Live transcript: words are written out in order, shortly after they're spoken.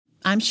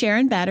I'm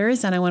Sharon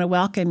Betters, and I want to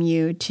welcome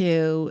you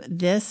to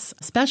this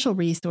special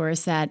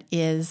resource that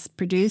is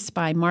produced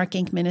by Mark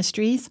Inc.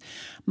 Ministries.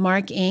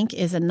 Mark Inc.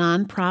 is a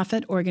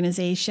nonprofit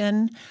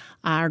organization.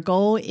 Our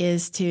goal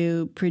is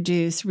to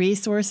produce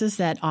resources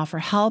that offer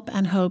help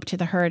and hope to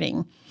the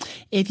hurting.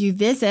 If you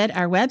visit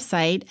our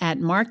website at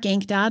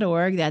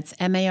markinc.org, that's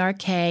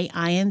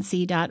markinc.org,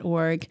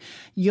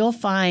 you'll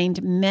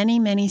find many,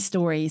 many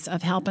stories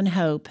of help and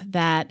hope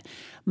that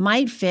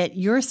might fit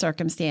your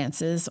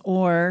circumstances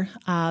or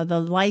the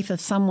life of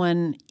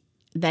someone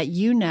that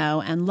you know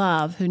and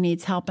love who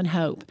needs help and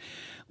hope.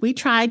 We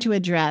try to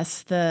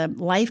address the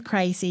life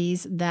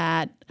crises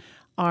that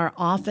are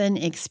often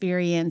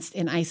experienced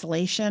in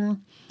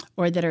isolation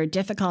or that are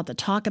difficult to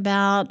talk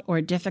about or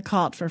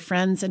difficult for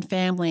friends and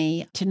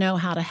family to know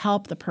how to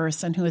help the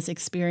person who is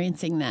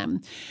experiencing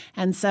them.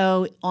 And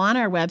so on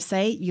our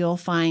website, you'll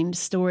find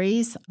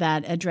stories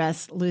that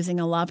address losing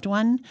a loved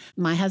one.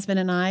 My husband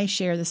and I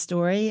share the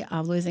story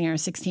of losing our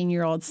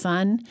 16-year-old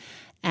son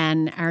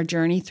and our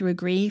journey through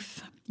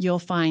grief. You'll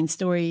find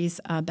stories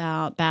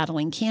about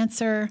battling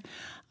cancer,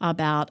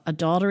 about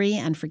adultery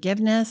and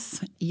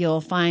forgiveness.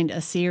 You'll find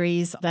a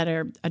series that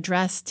are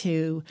addressed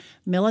to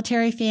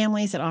military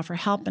families that offer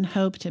help and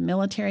hope to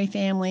military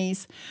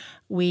families.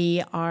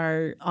 We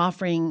are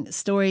offering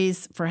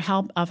stories for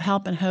help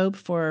and hope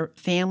for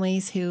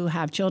families who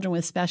have children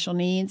with special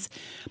needs.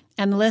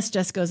 And the list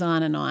just goes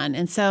on.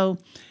 And so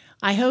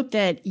I hope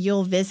that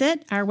you'll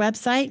visit our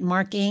website,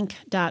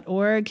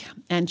 markinc.org,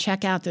 and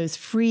check out those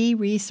free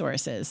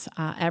resources.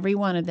 Every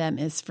one of them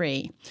is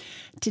free.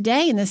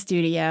 Today in the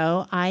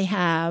studio, I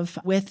have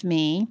with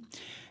me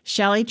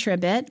Shelley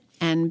Tribbett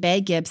and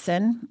Bay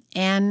Gibson,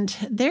 and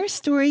their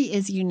story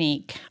is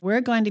unique.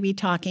 We're going to be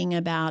talking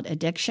about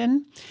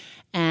addiction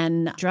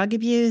and drug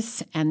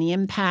abuse and the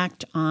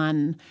impact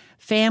on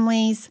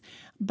families.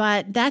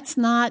 But that's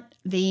not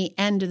the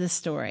end of the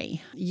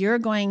story. You're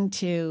going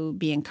to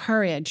be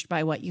encouraged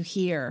by what you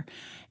hear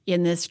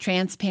in this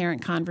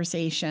transparent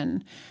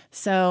conversation.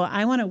 So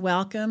I want to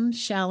welcome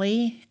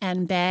Shelley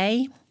and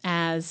Bay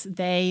as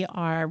they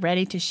are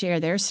ready to share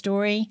their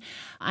story.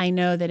 I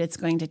know that it's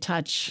going to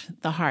touch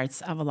the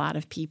hearts of a lot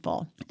of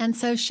people. And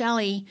so,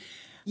 Shelley,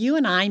 you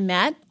and I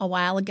met a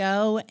while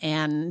ago,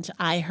 and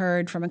I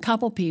heard from a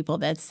couple people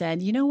that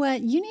said, you know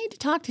what, you need to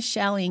talk to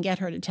Shelley and get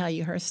her to tell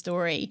you her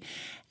story.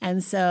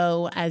 And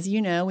so, as you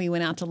know, we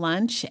went out to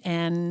lunch,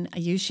 and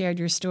you shared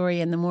your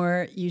story, and the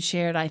more you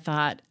shared, I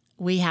thought,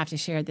 we have to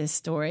share this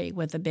story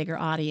with a bigger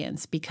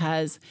audience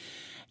because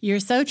you're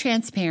so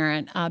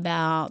transparent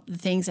about the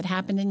things that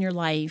happened in your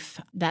life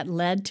that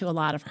led to a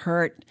lot of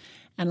hurt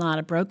and a lot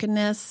of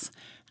brokenness,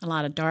 a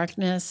lot of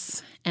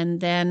darkness, and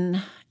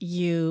then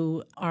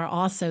you are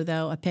also,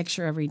 though, a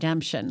picture of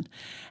redemption.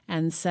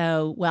 And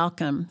so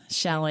welcome,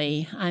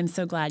 Shelley. I'm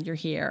so glad you're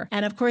here.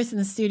 And of course, in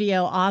the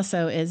studio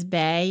also is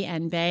Bay,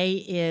 and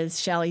Bay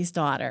is Shelley's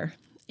daughter.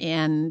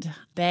 And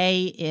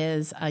Bay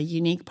is a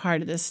unique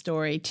part of this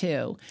story,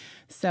 too.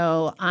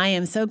 So I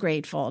am so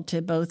grateful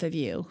to both of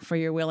you for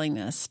your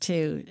willingness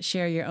to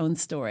share your own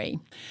story.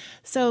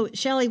 So,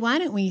 Shelley, why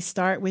don't we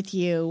start with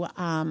you?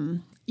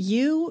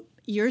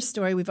 Your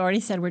story, we've already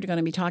said we're going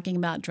to be talking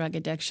about drug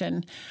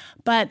addiction.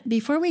 But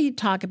before we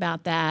talk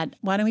about that,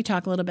 why don't we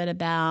talk a little bit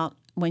about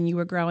when you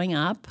were growing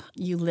up?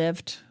 You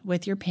lived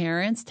with your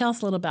parents. Tell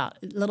us a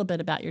little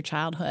bit about your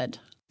childhood.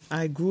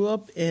 I grew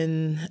up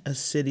in a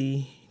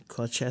city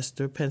called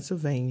Chester,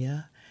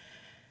 Pennsylvania,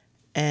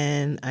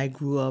 and I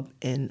grew up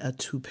in a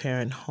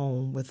two-parent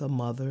home with a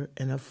mother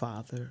and a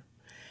father.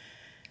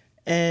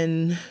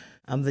 And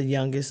I'm the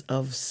youngest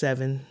of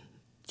 7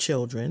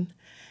 children.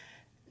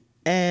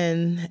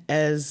 And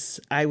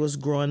as I was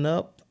growing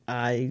up,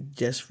 I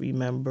just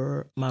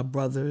remember my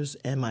brothers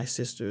and my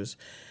sisters,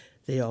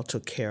 they all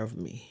took care of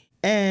me.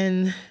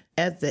 And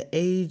at the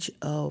age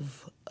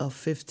of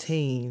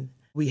 15,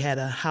 we had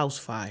a house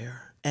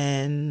fire.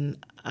 And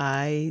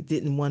I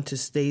didn't want to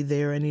stay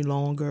there any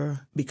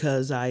longer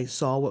because I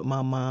saw what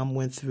my mom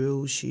went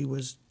through. She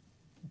was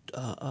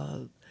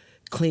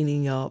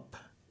cleaning up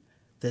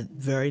the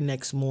very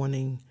next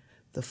morning,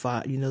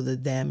 the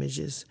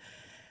damages.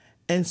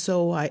 And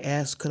so I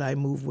asked, could I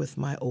move with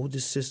my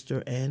oldest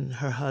sister and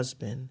her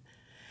husband?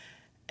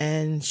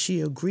 And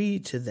she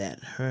agreed to that,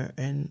 her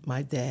and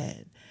my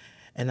dad.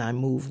 And I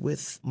moved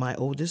with my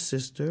oldest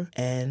sister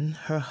and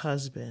her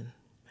husband.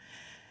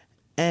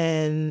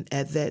 And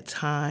at that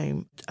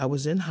time, I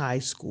was in high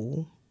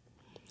school,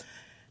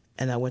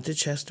 and I went to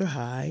Chester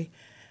High.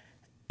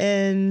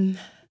 And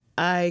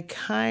I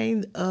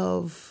kind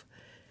of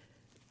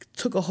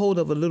took a hold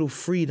of a little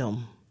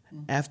freedom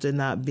after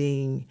not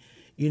being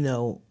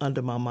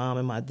under my mom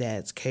and my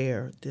dad's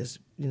care, just,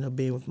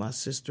 being with my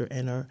sister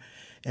and her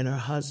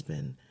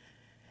husband.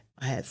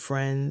 I had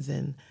friends,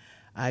 and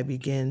I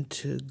began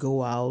to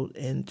go out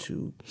and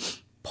to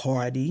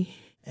party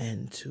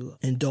and to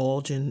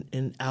indulge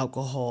in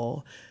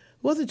alcohol.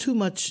 It wasn't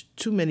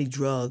too many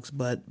drugs,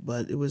 but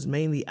it was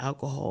mainly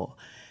alcohol.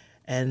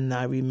 And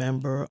I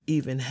remember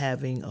even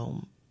having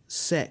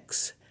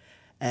sex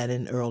at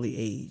an early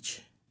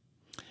age.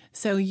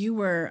 So you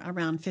were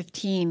around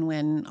 15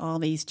 when all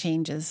these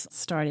changes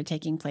started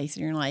taking place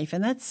in your life.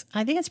 And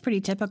I think it's pretty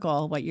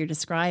typical what you're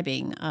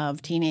describing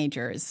of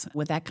teenagers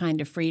with that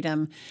kind of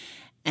freedom.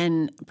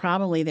 And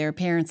probably there are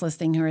parents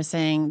listening who are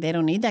saying they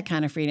don't need that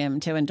kind of freedom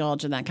to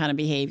indulge in that kind of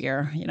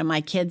behavior.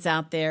 My kid's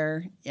out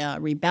there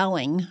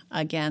rebelling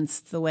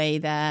against the way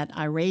that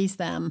I raised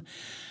them.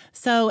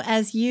 So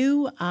as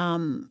you're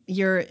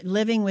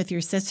living with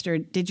your sister,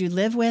 did you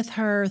live with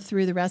her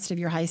through the rest of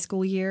your high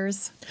school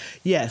years?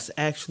 Yes,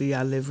 actually,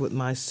 I lived with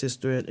my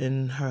sister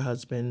and her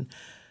husband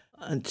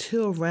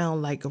until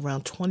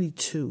around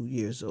 22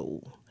 years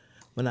old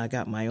when I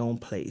got my own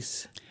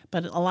place.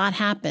 But a lot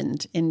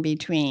happened in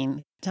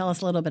between. Tell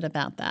us a little bit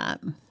about that.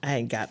 I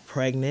had got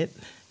pregnant,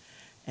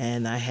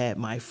 and I had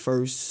my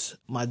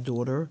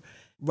daughter,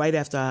 right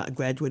after I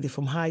graduated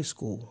from high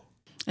school.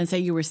 And so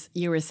you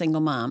were a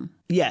single mom?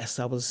 Yes,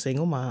 I was a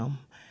single mom,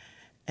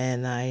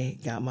 and I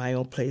got my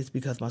own place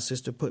because my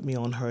sister put me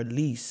on her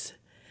lease,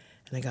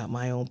 and I got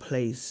my own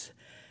place.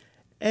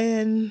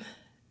 And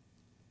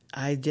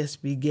I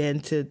just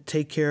began to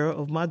take care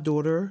of my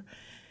daughter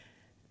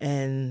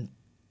and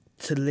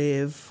to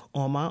live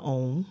on my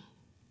own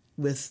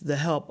with the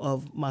help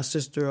of my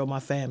sister or my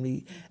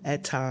family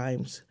at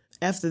times.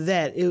 After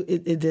that,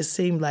 it just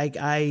seemed like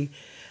I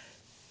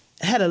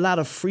had a lot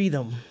of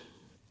freedom.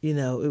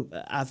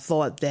 I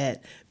thought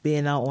that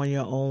being out on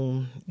your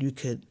own, you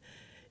could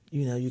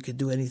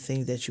do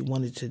anything that you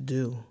wanted to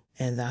do.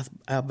 And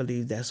I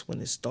believe that's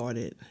when it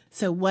started.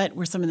 So what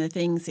were some of the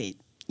things that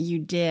you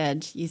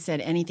did? You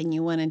said anything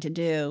you wanted to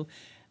do,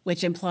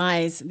 which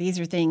implies these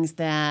are things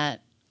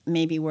that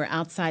maybe were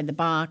outside the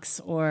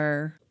box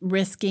or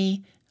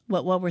risky.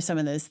 What were some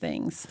of those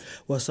things?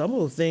 Well, some of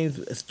those things,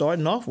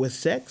 starting off with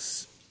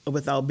sex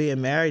without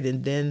being married,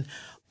 and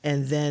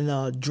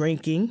then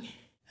drinking.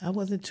 I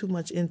wasn't too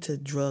much into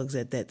drugs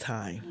at that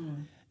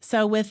time.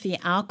 So with the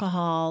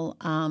alcohol,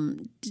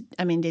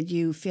 did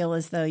you feel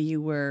as though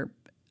you were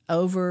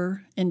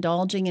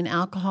overindulging in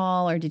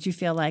alcohol, or did you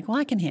feel like, well,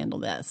 I can handle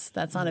this?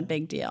 That's not a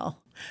big deal.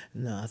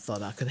 No, I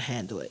thought I could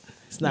handle it.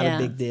 It's not a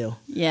big deal.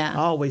 Yeah. I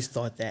always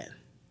thought that.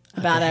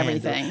 About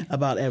everything.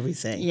 About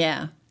everything.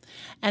 Yeah.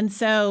 And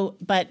so,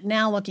 but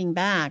now looking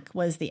back,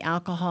 was the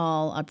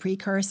alcohol a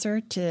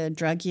precursor to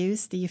drug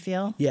use, do you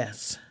feel?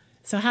 Yes.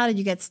 So how did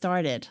you get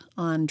started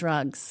on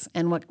drugs,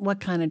 and what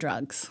kind of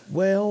drugs?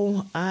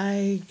 Well,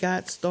 I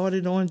got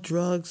started on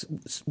drugs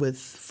with,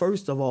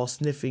 first of all,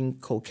 sniffing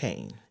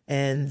cocaine.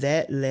 And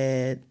that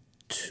led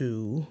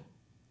to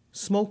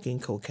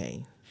smoking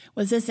cocaine.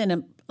 Was this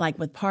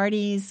with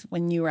parties,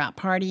 when you were out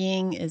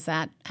partying? Is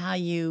that how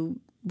you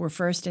were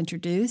first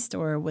introduced,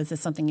 or was this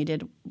something you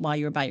did while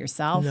you were by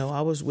yourself? No,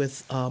 I was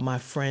with my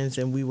friends,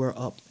 and we were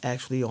up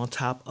actually on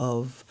top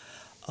of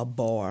a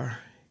bar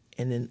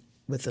and then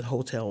with a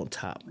hotel on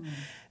top.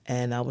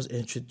 And I was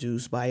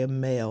introduced by a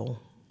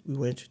male. We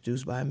were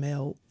introduced by a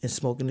male and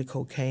smoking the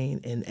cocaine.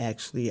 And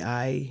actually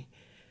I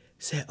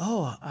said,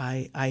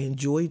 I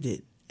enjoyed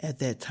it at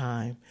that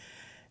time.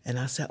 And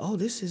I said,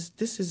 this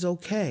is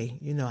okay.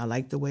 I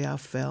like the way I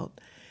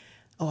felt.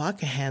 I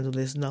can handle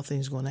this.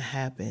 Nothing's going to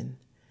happen.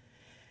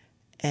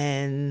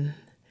 And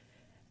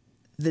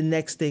the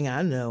next thing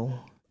I know,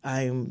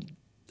 I'm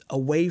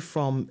away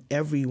from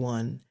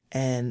everyone,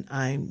 and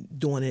I'm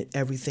doing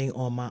everything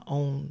on my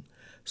own.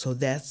 So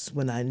that's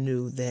when I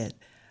knew that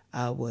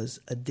I was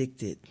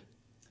addicted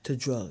to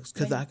drugs,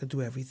 because I could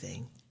do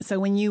everything. So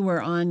when you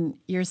were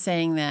you're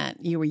saying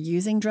that you were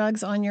using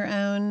drugs on your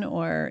own,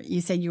 or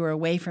you said you were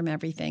away from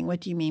everything.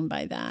 What do you mean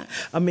by that?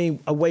 I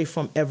mean, away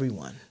from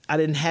everyone. I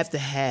didn't have to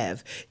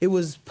have. It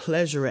was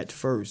pleasure at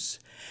first,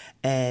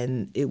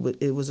 and it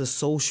was a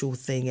social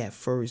thing at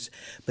first,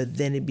 but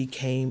then it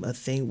became a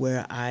thing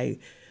where I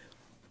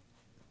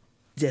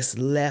just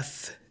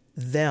left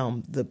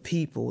them, the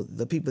people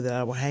that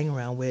I would hang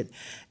around with,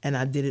 and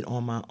I did it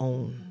on my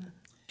own.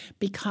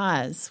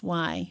 Because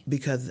why?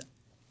 Because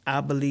I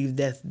believe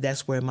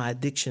that's where my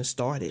addiction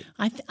started.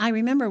 I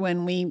remember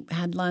when we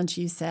had lunch,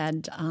 you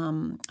said,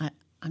 I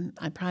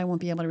probably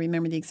won't be able to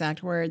remember the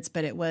exact words,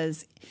 but it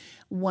was,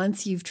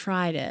 once you've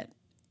tried it,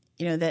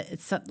 that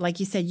it's like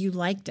you said, you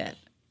liked it.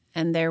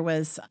 And there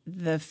was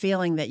the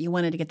feeling that you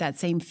wanted to get that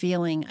same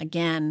feeling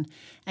again,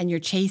 and you're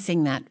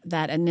chasing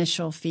that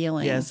initial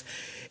feeling. Yes.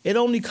 It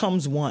only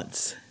comes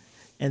once,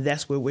 and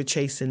that's what we're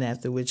chasing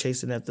after. We're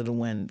chasing after the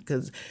win,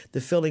 because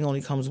the feeling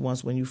only comes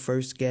once when you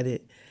first get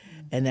it,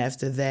 and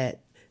after that,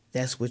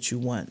 that's what you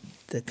want,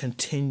 the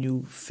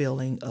continued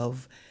feeling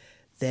of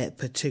at that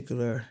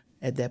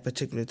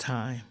particular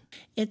time.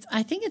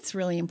 I think it's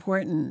really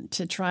important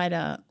to try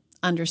to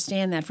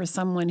understand that for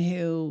someone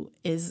who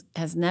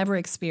has never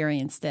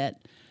experienced it,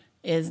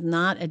 is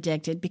not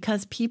addicted,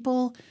 because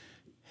people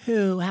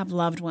who have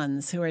loved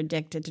ones who are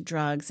addicted to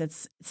drugs,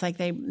 it's like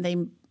they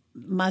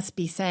must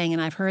be saying,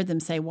 and I've heard them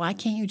say, why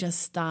can't you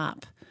just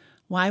stop?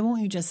 Why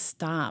won't you just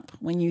stop?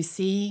 When you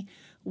see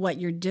what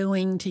you're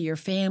doing to your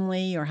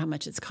family or how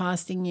much it's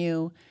costing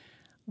you,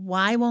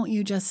 why won't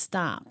you just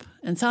stop?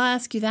 And so I'll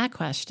ask you that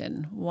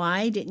question.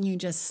 Why didn't you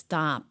just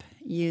stop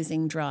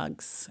using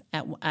drugs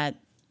at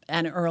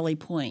an early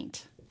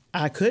point?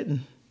 I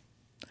couldn't.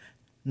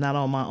 Not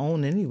on my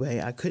own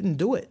anyway. I couldn't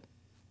do it.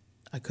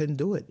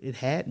 It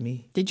had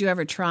me. Did you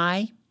ever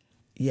try?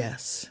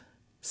 Yes,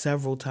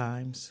 several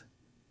times.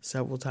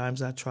 Several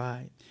times I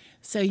tried.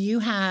 So you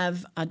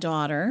have a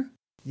daughter.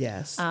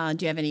 Yes. Do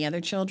you have any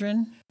other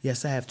children?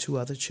 Yes, I have 2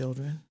 other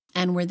children.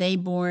 And were they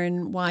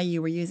born while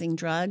you were using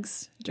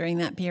drugs during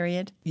that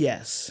period?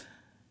 Yes.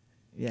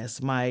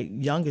 Yes, my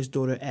youngest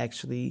daughter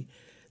actually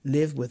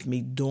lived with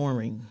me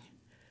during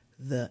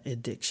the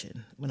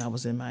addiction, when I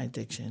was in my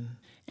addiction.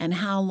 And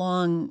how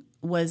long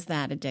was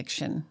that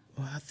addiction?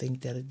 Well, I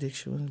think that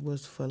addiction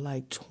was for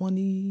like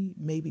 20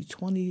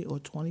 or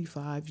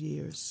 25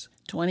 years.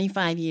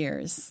 25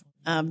 years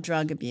of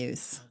drug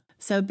abuse.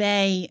 So,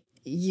 Bay,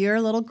 you're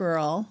a little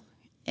girl,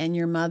 and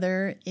your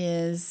mother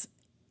is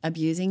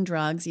abusing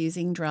drugs,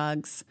 using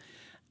drugs.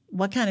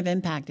 What kind of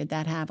impact did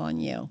that have on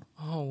you?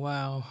 Oh,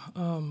 wow.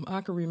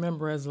 I can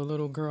remember as a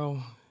little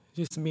girl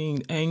just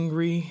being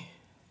angry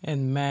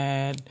and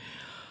mad,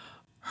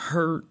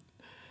 hurt,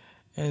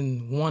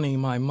 and wanting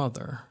my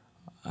mother.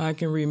 I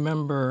can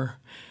remember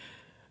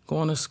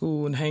going to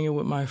school and hanging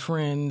with my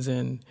friends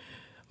and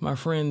my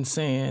friends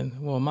saying,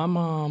 well,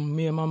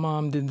 me and my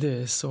mom did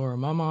this, or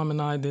my mom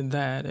and I did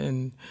that,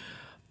 and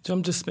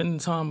I'm just spending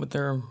time with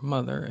their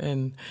mother.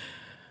 And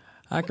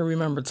I can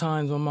remember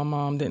times when my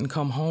mom didn't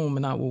come home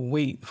and I would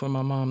wait for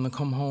my mom to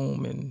come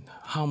home and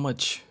how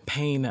much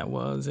pain that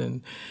was.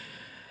 And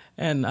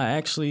I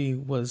actually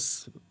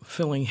was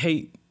feeling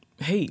hate.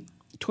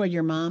 Toward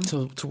your mom?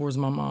 Towards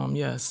my mom,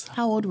 yes.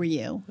 How old were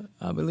you?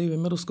 I believe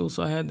in middle school,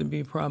 so I had to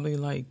be probably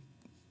like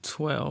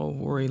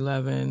 12 or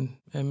 11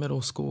 in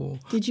middle school.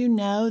 Did you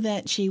know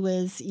that she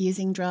was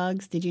using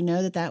drugs? Did you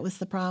know that that was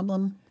the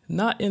problem?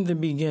 Not in the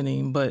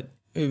beginning, but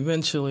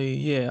eventually,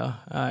 yeah.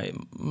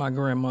 My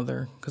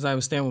grandmother, because I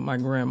was staying with my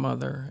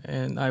grandmother,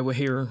 and I would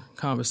hear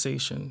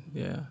conversation,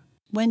 yeah.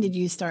 When did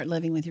you start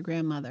living with your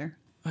grandmother?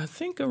 I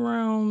think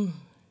around,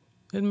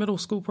 in middle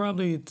school,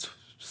 probably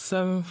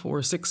 7th or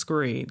 6th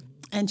grade.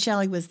 And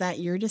Shelley, was that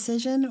your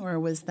decision, or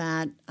was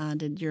that,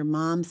 did your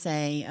mom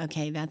say,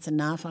 okay, that's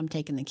enough, I'm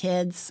taking the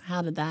kids?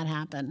 How did that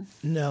happen?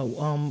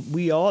 No,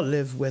 we all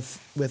lived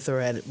with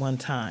her at one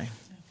time.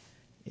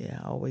 Yeah,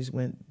 I always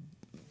went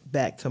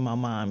back to my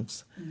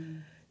mom's,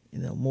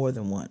 more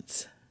than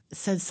once.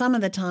 So some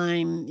of the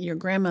time, your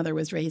grandmother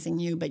was raising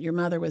you, but your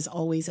mother was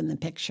always in the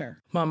picture.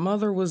 My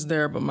mother was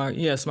there, but my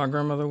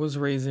grandmother was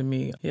raising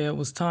me. Yeah, it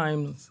was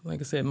times,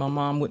 like I said, my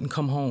mom wouldn't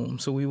come home,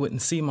 so we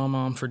wouldn't see my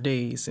mom for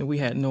days, and we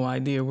had no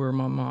idea where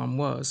my mom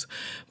was.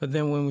 But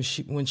then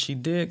when she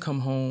did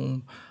come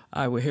home,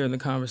 I would hear the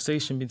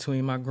conversation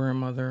between my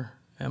grandmother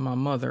and my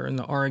mother, and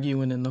the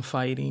arguing and the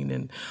fighting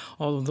and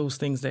all of those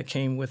things that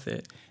came with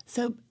it.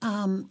 So,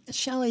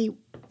 Shelley,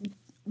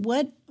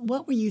 what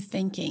were you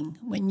thinking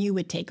when you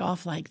would take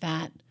off like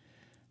that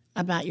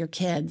about your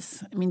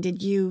kids? I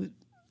mean,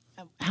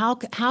 how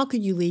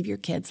could you leave your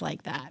kids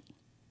like that?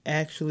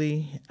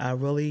 Actually, I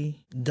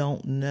really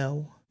don't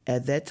know.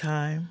 At that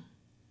time,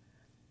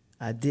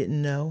 I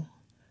didn't know.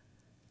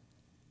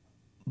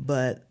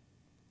 But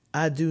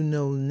I do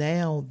know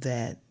now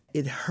that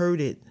it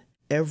hurted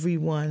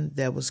everyone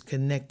that was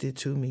connected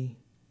to me.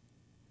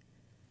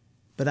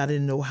 But I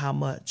didn't know how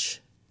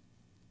much.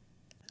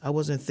 I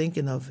wasn't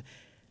thinking of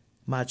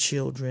my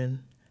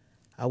children.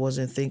 I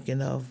wasn't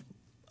thinking of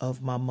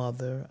my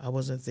mother. I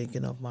wasn't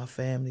thinking of my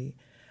family.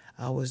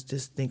 I was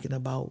just thinking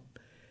about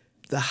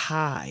the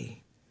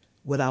high,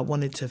 what I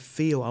wanted to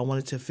feel. I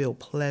wanted to feel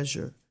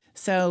pleasure.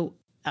 So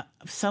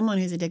someone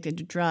who's addicted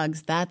to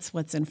drugs, that's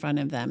what's in front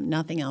of them.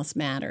 Nothing else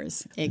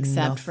matters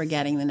except for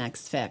getting the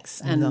next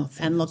fix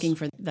and looking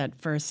for that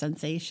first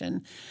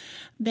sensation.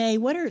 Bay,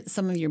 what are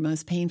some of your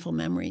most painful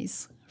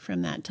memories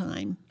from that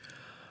time?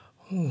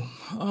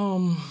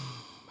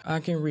 I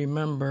can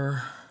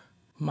remember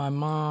my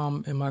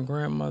mom and my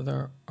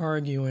grandmother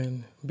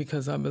arguing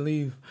because I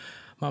believe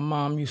my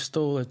mom, you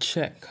stole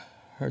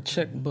her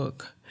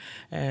checkbook,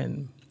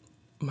 and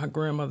my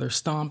grandmother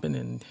stomping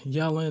and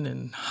yelling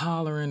and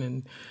hollering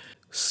and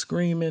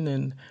screaming,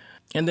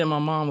 and then my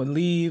mom would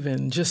leave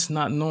and just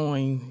not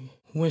knowing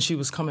when she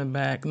was coming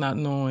back, not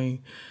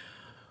knowing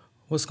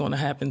what's going to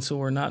happen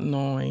to her, not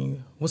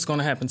knowing what's going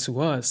to happen to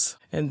us.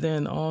 And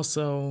then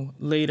also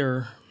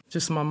later,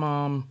 just my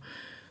mom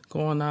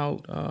going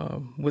out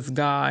with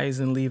guys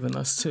and leaving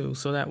us too.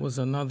 So that was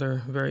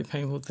another very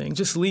painful thing,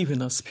 just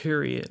leaving us,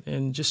 period,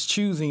 and just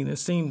choosing, it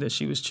seemed that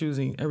she was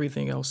choosing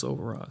everything else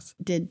over us.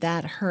 Did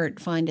that hurt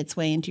find its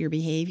way into your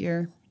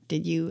behavior?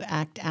 Did you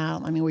act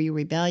out? I mean, were you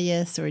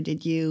rebellious, or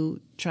did you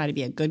try to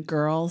be a good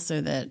girl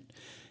so that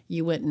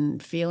you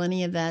wouldn't feel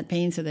any of that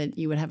pain, so that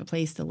you would have a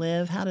place to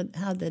live? How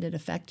did it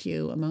affect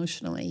you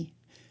emotionally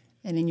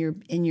and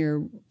in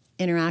your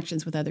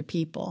interactions with other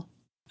people?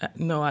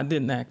 No, I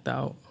didn't act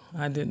out.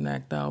 I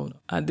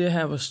did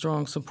have a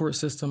strong support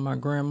system, my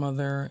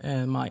grandmother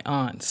and my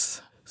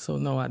aunts. So,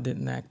 no, I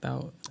didn't act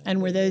out.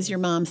 And were those your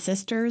mom's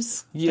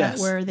sisters that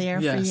were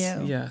there for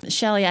you? Yes.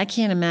 Shelley, I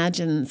can't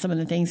imagine some of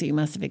the things that you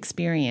must have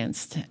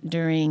experienced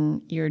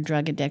during your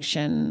drug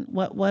addiction.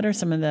 What are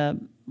some of the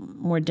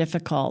more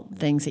difficult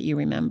things that you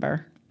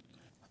remember?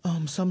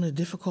 Some of the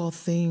difficult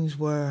things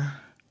were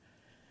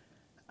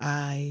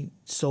I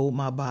sold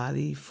my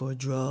body for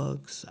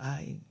drugs.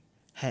 I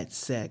had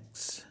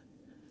sex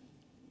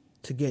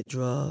to get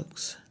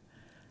drugs.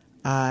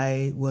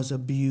 I was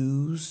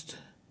abused.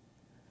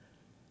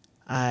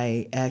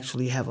 I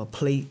actually have a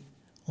plate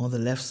on the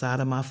left side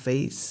of my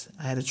face.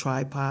 I had a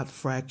tripod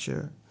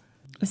fracture.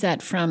 Was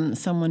that from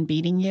someone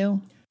beating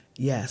you?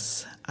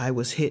 Yes, I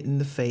was hit in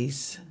the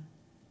face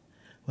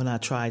when I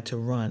tried to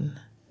run.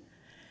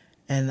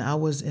 And I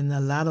was in a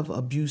lot of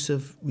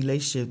abusive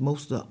relationships.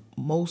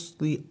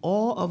 Mostly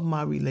all of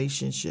my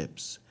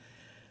relationships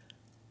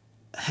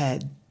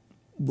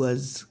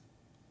was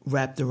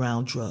wrapped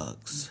around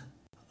drugs.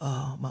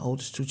 My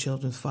oldest two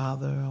children's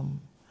father.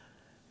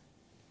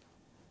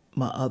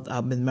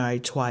 I've been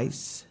married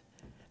twice,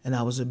 and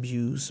I was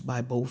abused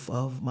by both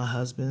of my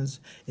husbands.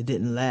 It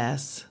didn't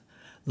last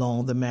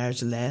long. The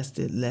marriage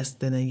lasted less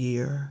than a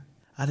year.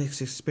 I'd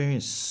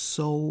experienced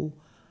so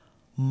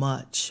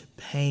much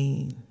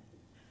pain.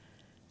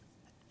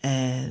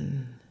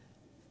 And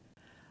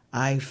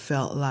I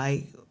felt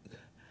like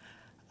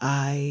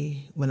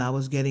when I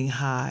was getting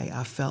high,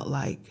 I felt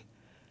like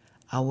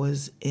I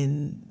was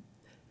in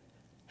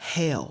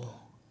hell.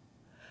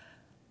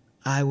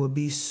 I would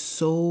be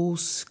so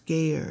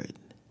scared.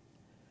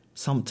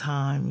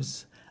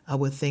 Sometimes I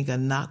would think a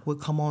knock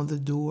would come on the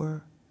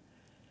door.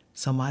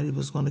 Somebody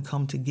was going to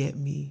come to get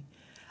me.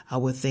 I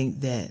would think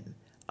that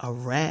a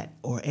rat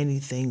or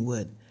anything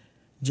would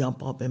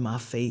jump up in my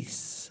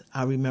face.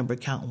 I remember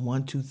counting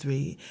 1, 2,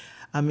 3.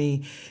 I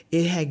mean,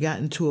 it had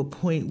gotten to a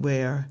point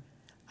where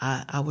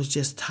I was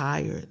just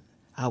tired.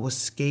 I was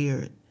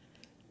scared.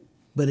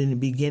 But in the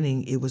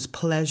beginning, it was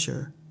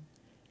pleasure.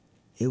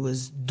 It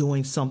was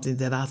doing something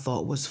that I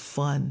thought was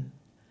fun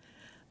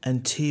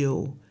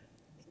until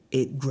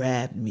it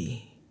grabbed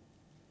me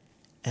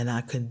and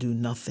I could do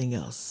nothing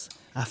else.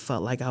 I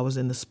felt like I was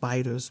in the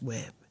spider's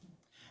web.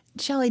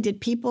 Shelley,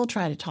 did people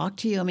try to talk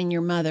to you? I mean,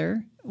 your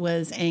mother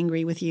was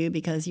angry with you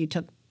because you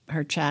took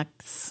her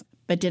checks.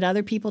 But did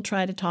other people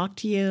try to talk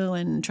to you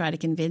and try to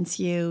convince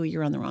you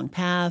you're on the wrong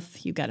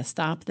path, you got to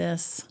stop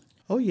this?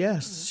 Oh,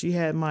 yes. She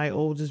had my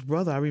oldest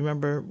brother. I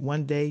remember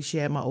one day she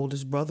had my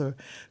oldest brother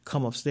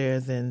come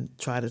upstairs and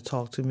try to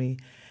talk to me,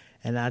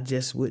 and I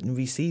just wouldn't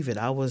receive it.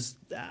 I was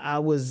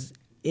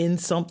in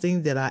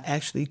something that I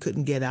actually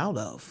couldn't get out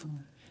of.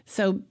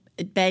 So,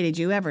 Bay, did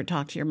you ever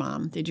talk to your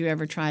mom? Did you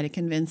ever try to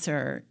convince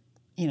her,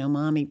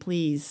 Mommy,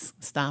 please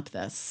stop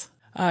this?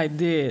 I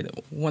did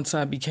once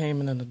I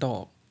became an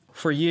adult.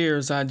 For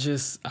years, I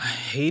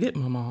hated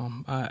my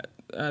mom.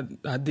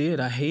 I did.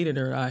 I hated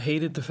her. I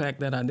hated the fact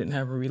that I didn't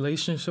have a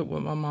relationship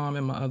with my mom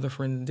and my other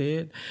friends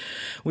did.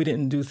 We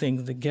didn't do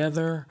things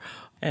together.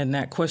 And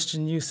that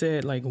question you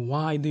said, like,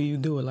 why do you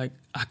do it? Like,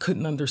 I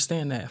couldn't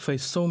understand that. For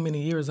so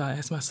many years, I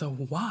asked myself,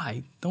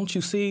 why? Don't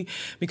you see?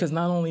 Because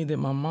not only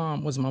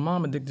was my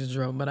mom addicted to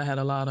drugs, but I had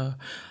a lot of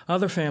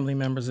other family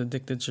members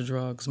addicted to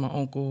drugs, my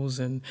uncles,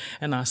 and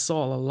I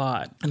saw a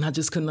lot. And I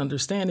just couldn't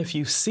understand, if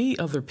you see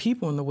other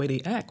people and the way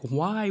they act,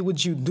 why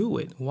would you do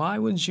it? Why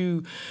would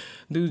you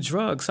do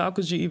drugs? How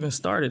could you even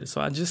start it? So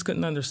I just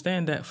couldn't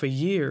understand that for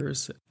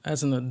years.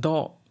 As an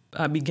adult,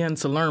 I began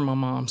to learn my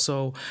mom,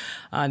 so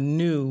I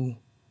knew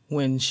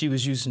when she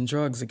was using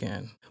drugs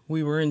again.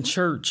 We were in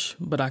church,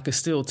 but I could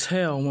still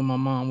tell when my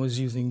mom was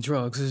using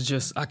drugs.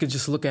 I could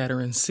just look at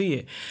her and see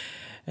it.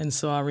 And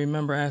so I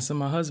remember asking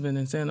my husband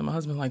and saying to my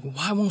husband, like,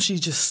 why won't she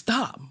just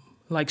stop?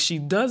 Like, she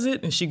does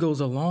it and she goes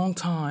a long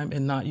time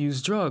and not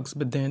use drugs,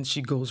 but then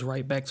she goes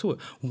right back to it.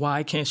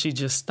 Why can't she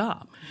just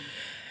stop?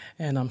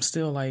 And I'm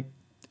still like,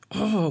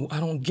 oh, I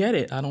don't get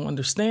it. I don't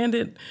understand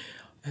it.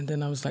 And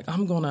then I was like,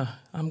 I'm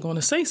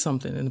gonna say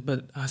something.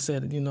 But I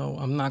said,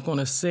 I'm not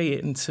gonna say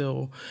it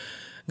until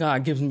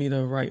God gives me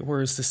the right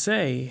words to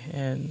say.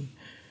 And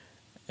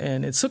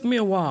it took me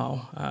a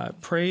while. I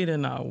prayed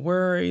and I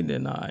worried,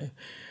 and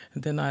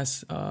then I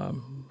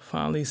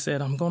finally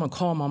said, I'm gonna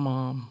call my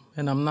mom,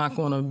 and I'm not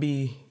gonna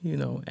be,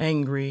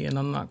 angry, and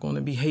I'm not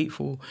gonna be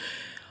hateful.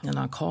 And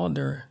I called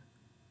her.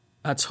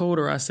 I told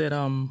her, I said,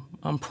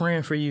 I'm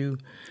praying for you.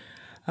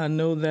 I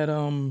know that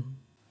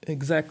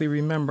exactly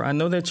remember. I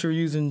know that you're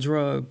using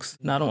drugs,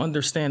 and I don't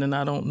understand, and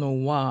I don't know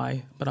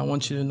why, but I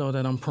want you to know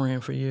that I'm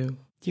praying for you.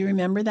 Do you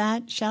remember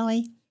that,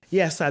 Shelley?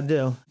 Yes, I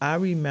do. I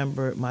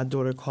remember my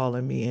daughter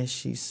calling me, and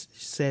she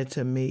said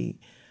to me,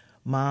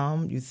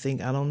 Mom, you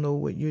think I don't know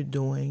what you're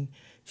doing?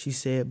 She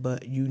said,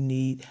 but you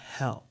need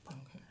help.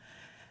 Okay.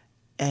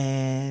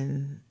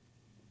 And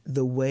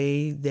the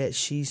way that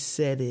she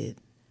said it,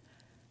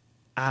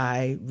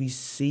 I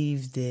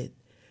received it,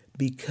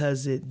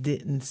 because it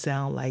didn't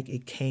sound like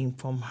it came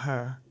from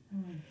her.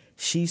 Mm.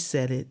 She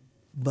said it,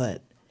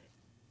 but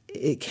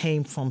it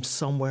came from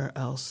somewhere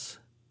else.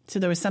 So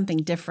there was something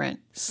different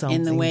something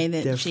in the way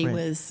that different. she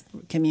was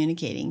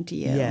communicating to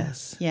you.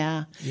 Yes.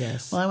 Yeah.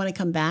 Yes. Well, I want to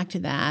come back to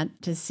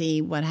that to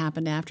see what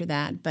happened after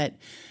that.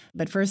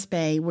 But first,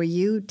 Bay, were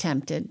you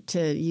tempted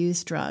to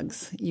use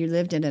drugs? You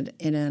lived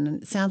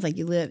it sounds like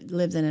you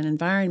lived in an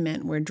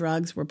environment where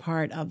drugs were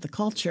part of the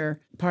culture,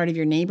 part of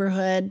your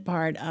neighborhood,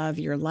 part of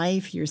your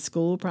life, your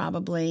school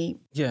probably.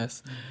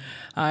 Yes,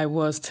 I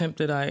was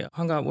tempted. I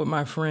hung out with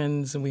my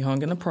friends and we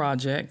hung in the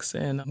projects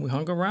and we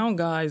hung around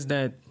guys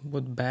that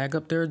would bag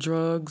up their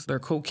drugs, their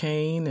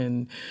cocaine,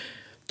 and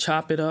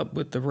chop it up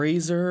with the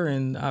razor,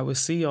 and I would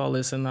see all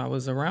this and I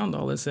was around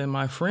all this, and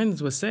my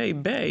friends would say,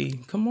 "Bae,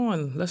 come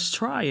on, let's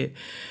try it."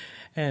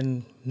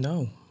 And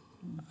no,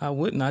 I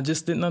wouldn't. I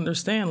just didn't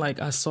understand.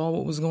 Like, I saw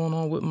what was going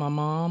on with my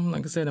mom,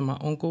 like I said, and my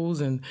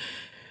uncles, and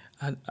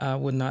I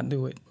would not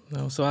do it.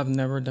 No, so I've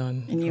never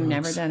done And you've drugs.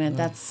 never done it. No.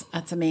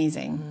 That's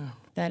amazing. Yeah.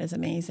 That is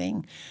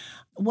amazing.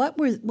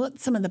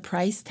 What's some of the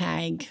price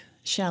tag,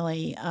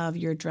 Shelley, of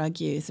your drug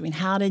use? I mean,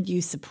 how did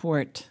you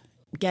support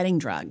getting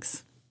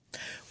drugs?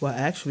 Well,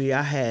 actually,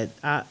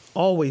 I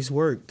always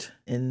worked,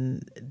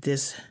 and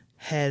this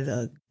had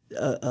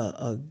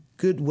a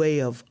good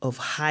way of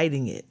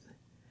hiding it.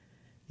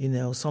 You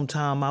know,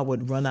 sometime I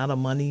would run out of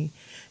money,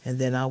 and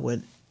then I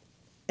would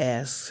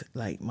ask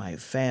like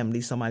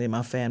somebody in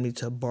my family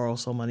to borrow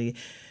some money,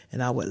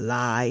 and I would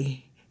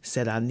lie,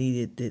 said I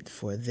needed it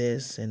for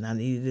this and I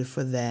needed it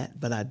for that,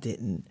 but I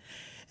didn't.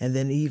 And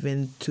then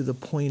even to the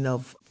point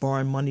of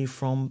borrowing money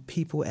from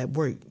people at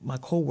work, my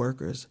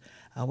coworkers,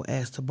 I would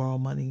ask to borrow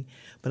money,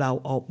 but I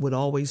would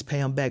always pay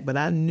them back. But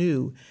I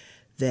knew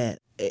that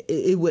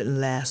it wouldn't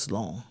last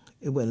long.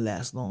 It wouldn't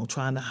last long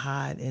trying to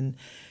hide.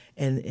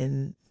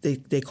 And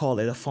they call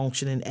it a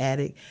functioning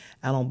addict.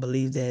 I don't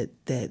believe that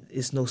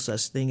it's no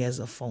such thing as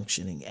a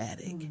functioning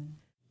addict. Mm-hmm.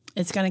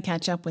 It's going to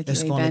catch up with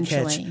It's you going to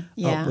eventually.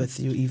 catch up with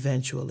you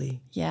eventually.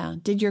 Yeah.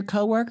 Did your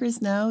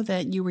coworkers know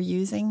that you were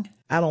using?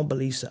 I don't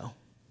believe so.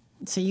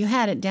 So you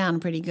had it down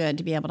pretty good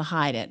to be able to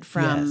hide it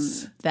from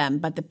Yes. them,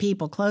 but the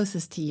people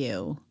closest to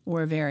you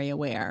were very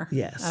aware.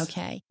 Yes.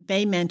 Okay.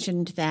 They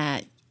mentioned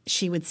that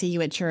she would see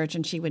you at church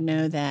and she would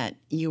know that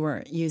you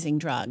were using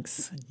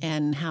drugs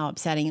and how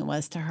upsetting it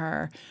was to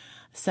her.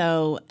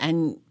 So,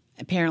 and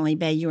apparently,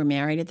 Bay, you were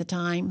married at the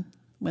time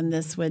when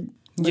this was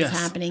Yes.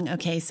 happening.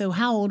 Okay. So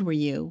how old were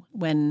you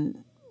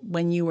when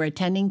you were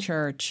attending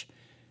church?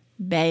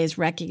 Bay is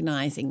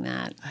recognizing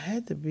that. I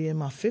had to be in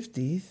my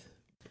 50s.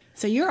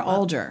 So you're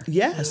older.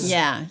 Yes.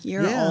 Yeah,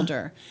 you're Yeah.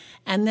 older.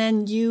 And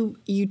then you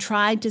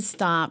tried to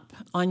stop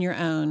on your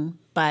own,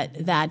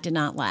 but that did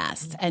not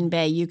last. And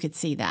Bay, you could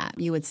see that.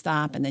 You would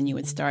stop and then you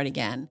would start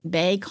again.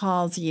 Bay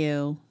calls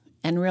you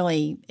and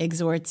really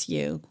exhorts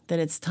you that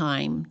it's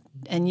time.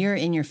 And you're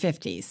in your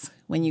 50s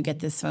when you get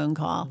this phone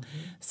call.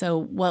 So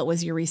what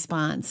was your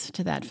response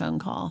to that phone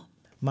call?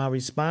 My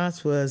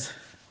response was,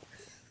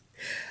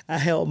 I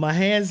held my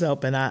hands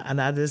up and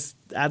I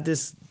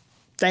just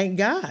thank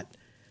God.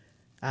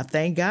 I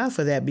thank God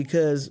for that,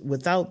 because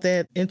without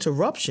that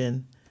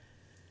interruption,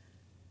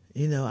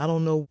 I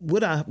don't know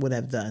what I would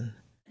have done.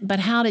 But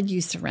how did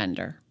you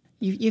surrender?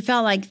 You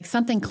felt like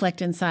something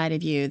clicked inside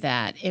of you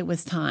that it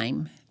was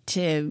time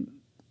to,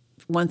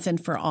 once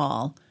and for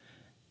all,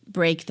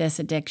 break this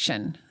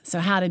addiction. So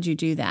how did you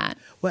do that?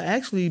 Well,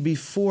 actually,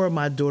 before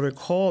my daughter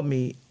called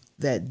me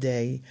that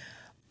day,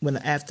 when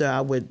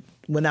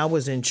I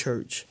was in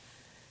church,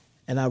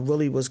 and I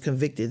really was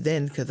convicted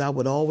then, because I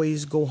would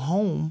always go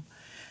home.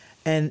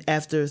 And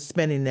after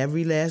spending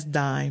every last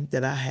dime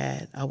that I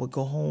had, I would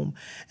go home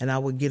and I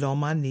would get on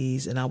my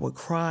knees and I would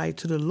cry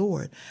to the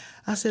Lord.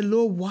 I said,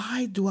 Lord,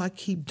 why do I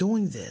keep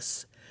doing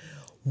this?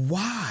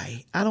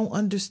 Why? I don't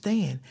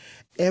understand.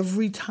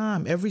 Every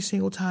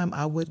single time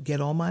I would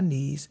get on my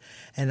knees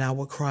and I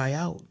would cry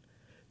out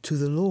to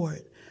the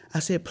Lord. I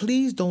said,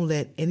 please don't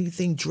let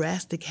anything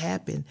drastic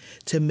happen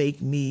to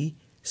make me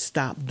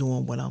stop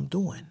doing what I'm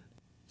doing.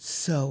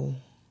 So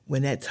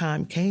when that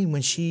time came,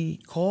 when she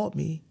called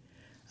me,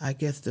 I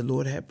guess the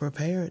Lord had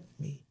prepared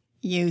me.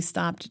 You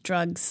stopped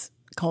drugs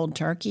cold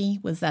turkey.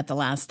 Was that the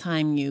last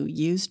time you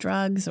used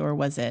drugs, or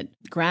was it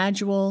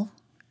gradual?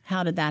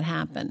 How did that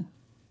happen?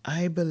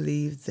 I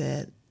believe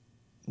that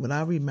what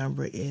I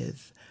remember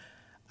is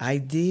I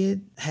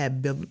did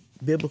have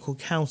biblical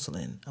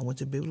counseling. I went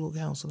to biblical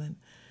counseling,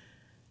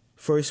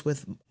 first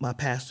with my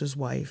pastor's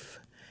wife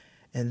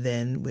and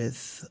then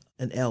with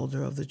an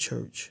elder of the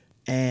church.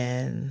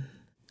 And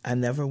I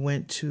never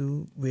went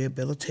to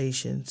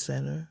rehabilitation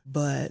center,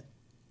 but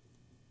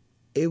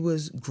it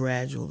was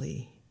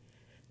gradually,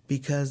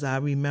 because I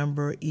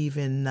remember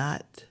even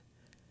not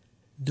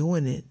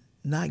doing it,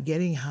 not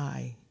getting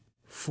high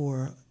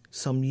for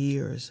some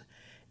years.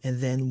 And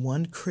then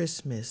one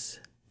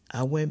Christmas,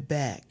 I went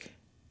back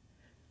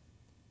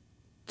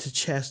to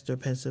Chester,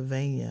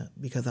 Pennsylvania,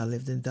 because I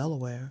lived in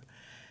Delaware,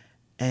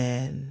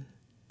 and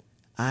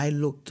I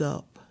looked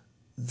up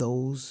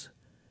those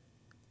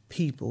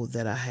people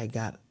that I had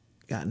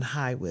gotten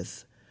high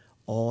with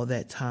all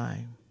that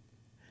time.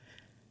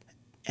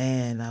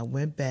 And I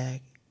went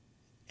back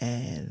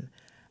and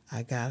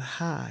I got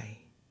high.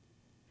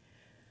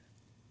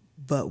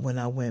 But when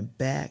I went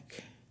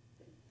back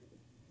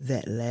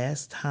that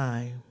last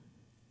time,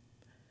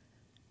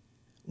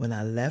 when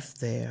I left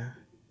there,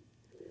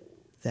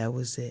 that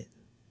was it.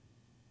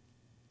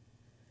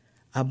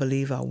 I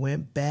believe I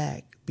went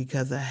back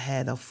because I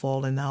had a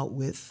falling out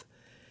with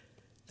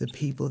the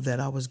people that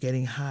I was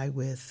getting high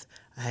with.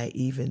 I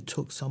even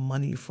took some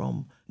money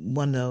from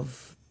one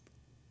of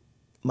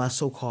my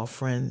so-called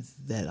friends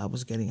that I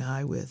was getting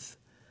high with.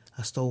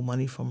 I stole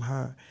money from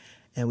her,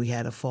 and we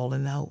had a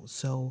falling out,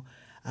 so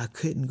I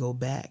couldn't go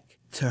back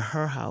to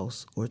her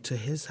house or to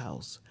his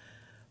house.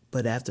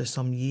 But after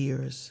some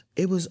years,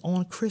 it was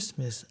on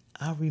Christmas,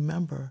 I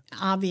remember.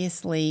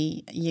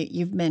 Obviously,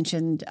 you've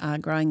mentioned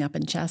growing up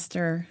in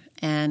Chester,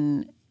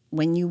 and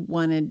when you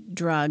wanted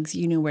drugs,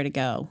 you knew where to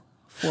go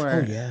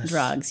for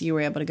drugs. You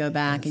were able to go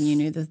back and you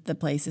knew the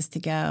places to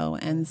go.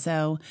 And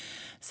so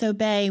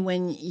Bay,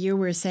 when you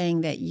were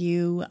saying that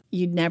you'd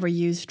never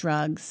used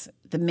drugs,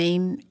 the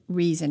main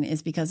reason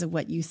is because of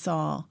what you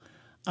saw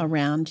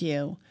around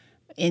you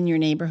in your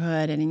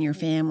neighborhood and in your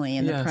family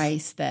and the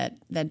price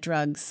that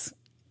drugs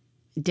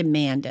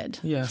demanded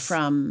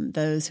from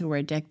those who were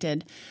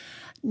addicted.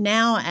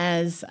 Now,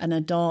 as an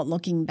adult,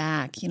 looking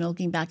back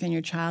on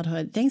your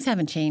childhood, things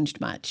haven't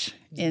changed much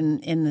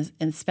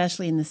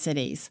especially in the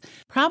cities.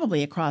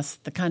 Probably across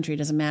the country, it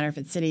doesn't matter if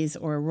it's cities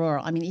or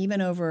rural. I mean,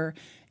 even over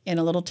in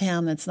a little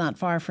town that's not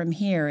far from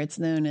here, it's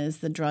known as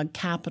the drug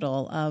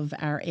capital of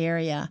our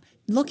area.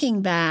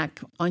 Looking back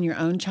on your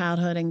own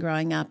childhood and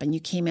growing up, and you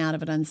came out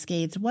of it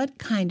unscathed, what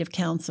kind of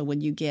counsel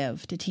would you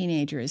give to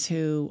teenagers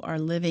who are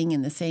living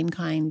in the same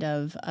kind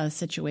of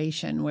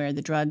situation where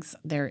the drugs,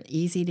 they're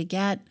easy to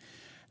get,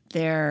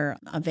 they're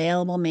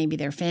available, maybe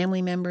their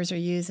family members are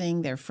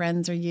using, their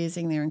friends are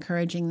using, they're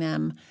encouraging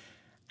them?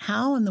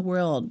 How in the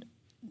world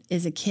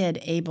is a kid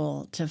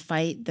able to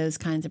fight those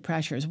kinds of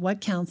pressures? What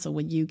counsel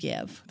would you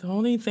give? The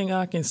only thing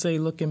I can say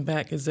looking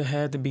back is it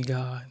had to be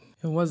God.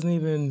 It wasn't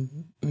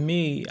even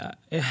me.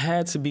 It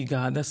had to be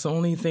God. That's the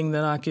only thing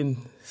that I can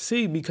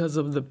see because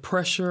of the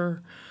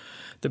pressure,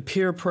 the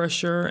peer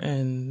pressure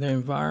and the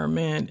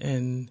environment,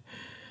 and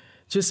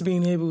just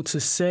being able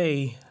to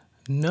say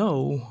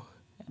no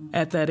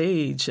at that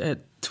age, at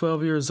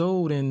 12 years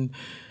old. And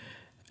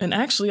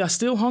actually, I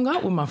still hung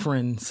out with my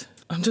friends.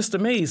 I'm just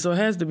amazed. So it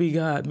has to be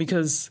God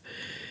because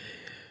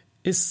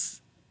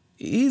it's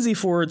easy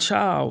for a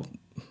child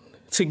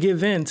to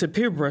give in to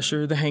peer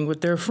pressure to hang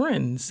with their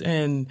friends.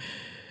 And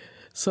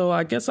so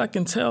I guess I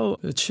can tell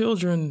the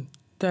children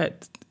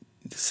that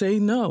say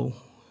no.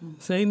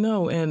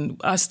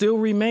 And I still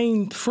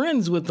remain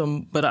friends with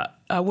them, but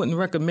I wouldn't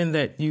recommend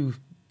that you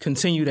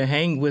continue to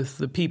hang with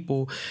the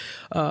people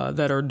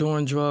that are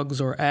doing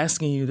drugs or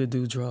asking you to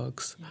do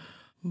drugs.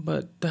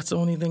 But that's the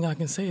only thing I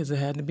can say is it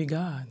had to be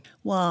God.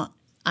 Well,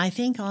 I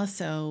think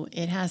also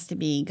it has to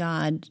be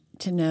God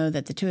to know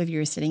that the two of you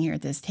are sitting here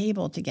at this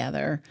table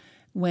together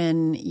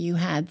when you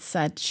had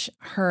such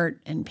hurt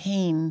and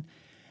pain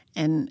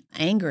and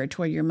anger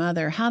toward your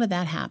mother. How did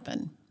that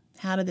happen?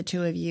 How did the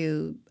two of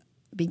you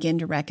begin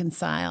to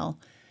reconcile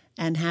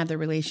and have the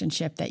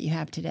relationship that you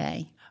have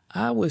today?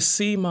 I would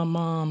see my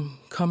mom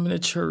coming to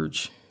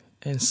church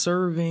and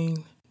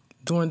serving,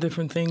 doing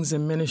different things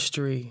in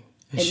ministry.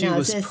 And now,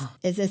 is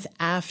this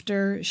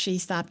after she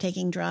stopped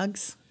taking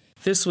drugs?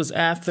 This was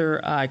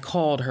after I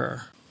called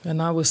her. And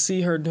I would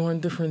see her doing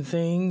different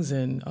things,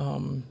 and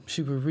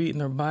she would read in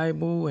her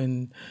Bible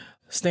and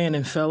stand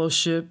in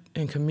fellowship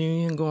and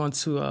communion, going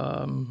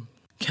to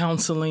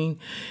counseling.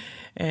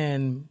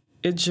 And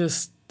it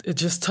just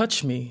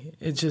touched me.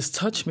 It just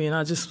touched me, and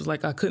I just was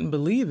like, I couldn't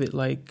believe it.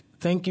 Like,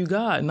 thank you,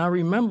 God. And I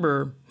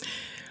remember,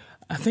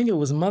 I think it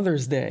was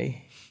Mother's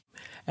Day,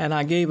 and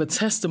I gave a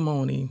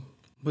testimony,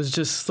 was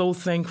just so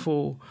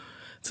thankful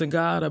to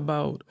God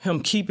about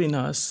him keeping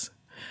us.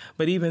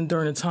 But even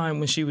during the time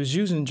when she was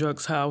using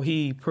drugs, how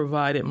he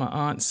provided my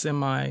aunts and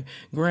my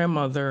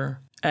grandmother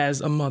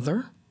as a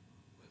mother,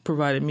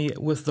 provided me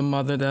with the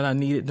mother that I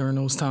needed during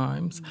those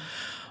times.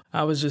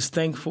 I was just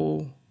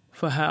thankful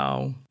for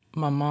how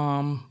my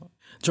mom,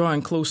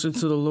 drawing closer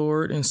to the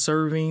Lord and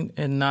serving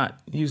and not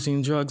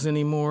using drugs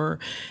anymore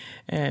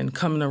and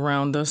coming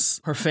around us,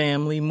 her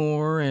family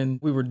more, and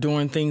we were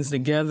doing things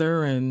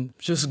together and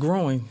just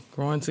growing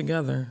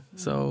together.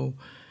 So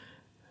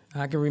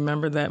I can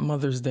remember that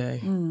Mother's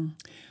Day.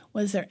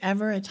 Was there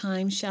ever a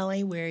time,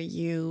 Shelley, where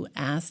you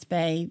asked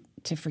Bay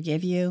to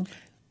forgive you?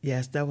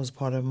 Yes, that was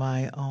part of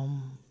my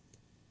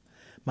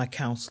my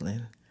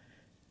counseling,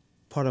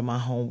 part of my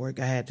homework.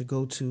 I had to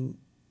go to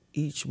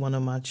each one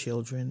of my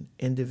children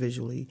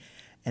individually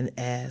and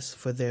ask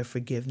for their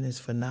forgiveness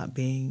for not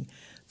being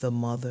the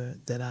mother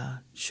that I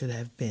should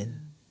have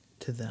been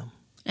to them.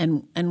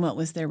 And what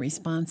was their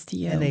response to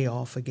you? And they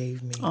all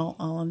forgave me.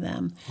 All of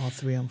them. All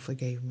three of them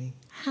forgave me.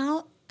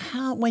 How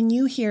when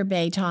you hear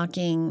Bay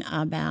talking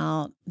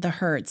about the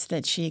hurts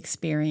that she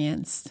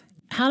experienced,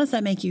 how does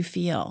that make you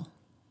feel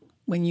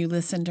when you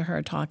listen to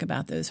her talk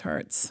about those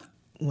hurts?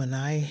 When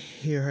I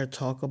hear her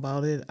talk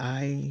about it,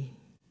 I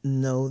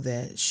know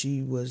that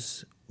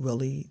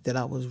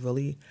I was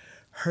really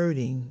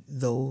hurting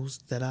those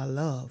that I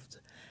loved.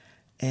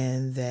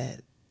 and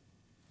that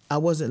I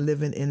wasn't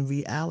living in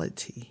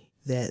reality,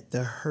 that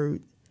the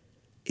hurt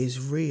is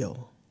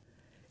real.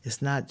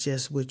 It's not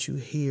just what you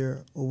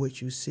hear or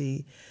what you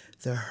see.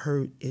 The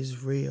hurt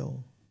is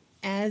real.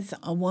 As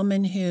a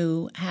woman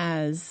who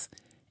has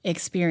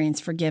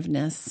experienced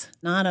forgiveness,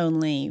 not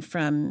only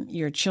from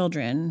your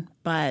children,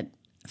 but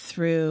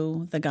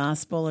through the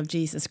gospel of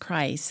Jesus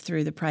Christ,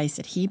 through the price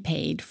that he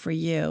paid for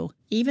you,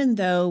 even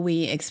though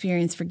we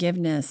experience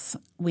forgiveness,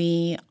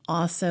 we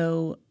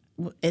also,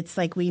 it's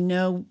like we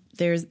know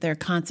there are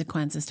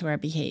consequences to our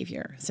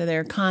behavior. So there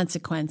are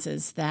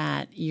consequences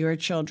that your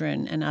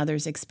children and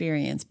others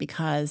experience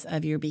because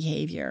of your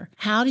behavior.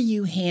 How do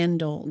you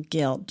handle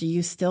guilt? Do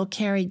you still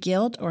carry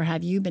guilt, or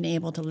have you been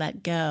able to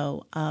let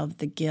go of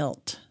the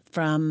guilt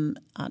from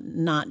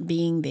not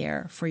being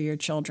there for your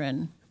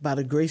children? By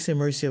the grace and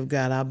mercy of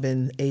God, I've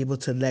been able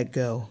to let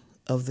go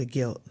of the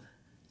guilt.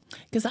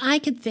 Because I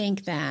could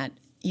think that,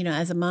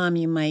 as a mom,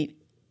 you might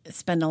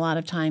spend a lot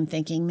of time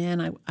thinking,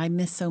 man, I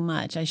miss so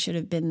much. I should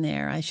have been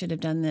there. I should have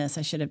done this.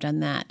 I should have done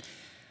that.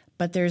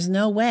 But there's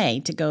no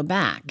way to go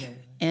back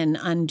and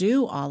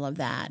undo all of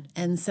that.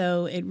 And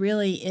so it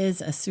really is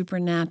a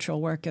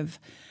supernatural work of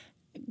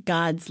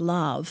God's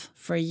love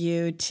for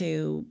you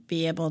to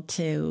be able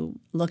to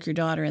look your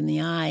daughter in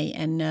the eye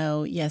and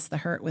know, yes, the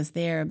hurt was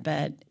there,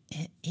 but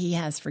he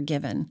has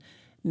forgiven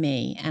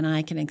me, and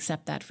I can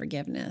accept that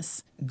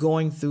forgiveness.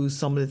 Going through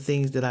some of the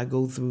things that I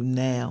go through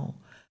now,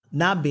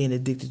 not being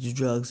addicted to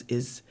drugs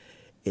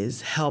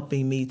is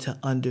helping me to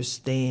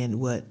understand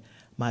what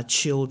my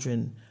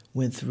children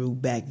went through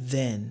back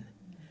then.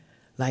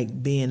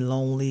 Like being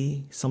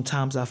lonely.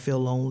 Sometimes I feel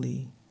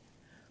lonely.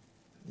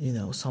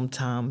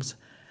 Sometimes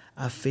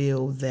I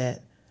feel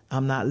that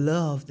I'm not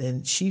loved,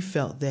 and she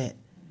felt that.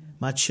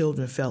 My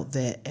children felt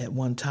that at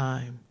one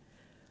time.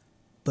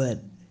 But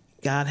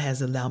God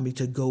has allowed me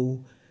to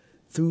go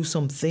through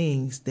some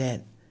things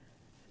that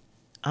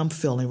I'm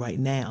feeling right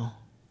now.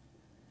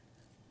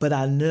 But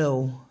I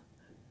know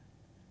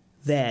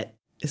that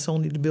it's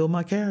only to build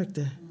my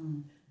character.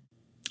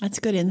 That's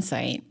good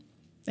insight.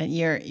 That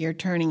you're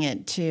turning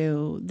it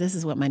to, this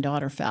is what my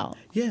daughter felt.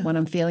 Yeah. What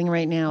I'm feeling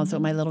right now is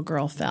what my little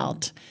girl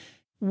felt.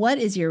 What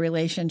is your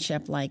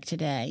relationship like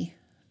today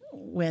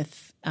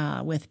with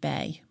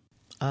Bay?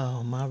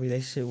 Oh, my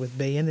relationship with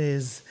Bayan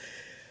is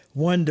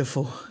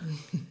wonderful.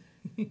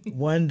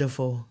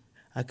 Wonderful.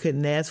 I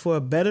couldn't ask for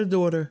a better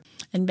daughter.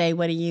 And Bay,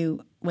 what do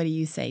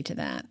you say to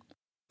that?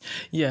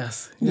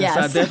 Yes. Yes.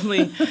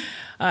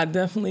 I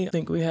definitely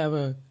think we have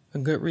a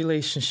good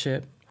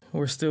relationship.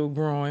 We're still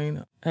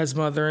growing as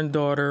mother and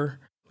daughter,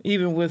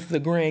 even with the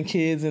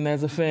grandkids and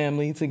as a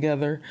family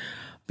together.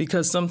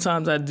 Because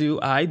sometimes I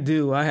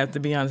have to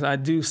be honest, I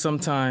do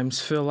sometimes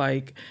feel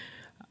like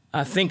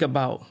I think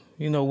about,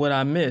 what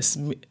I miss,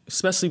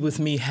 especially with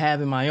me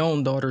having my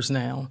own daughters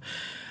now,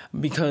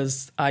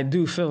 because I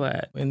do feel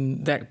that.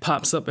 And that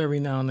pops up every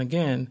now and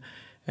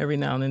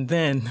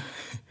then.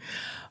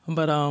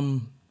 But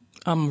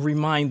I'm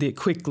reminded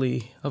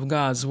quickly of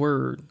God's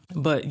word.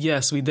 But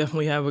yes, we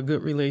definitely have a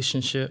good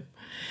relationship,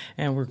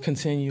 and we're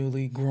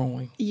continually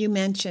growing. You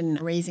mentioned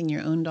raising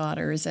your own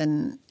daughters,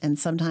 and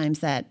sometimes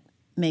that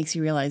makes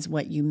you realize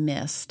what you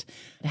missed.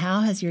 How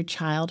has your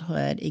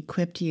childhood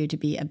equipped you to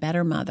be a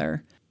better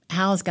mother?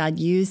 How has God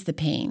used the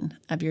pain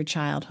of your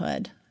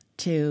childhood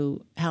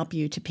to help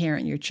you to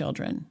parent your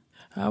children?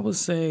 I would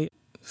say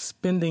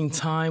spending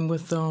time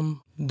with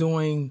them,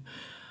 doing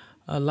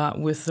a lot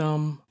with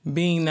them,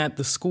 being at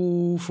the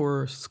school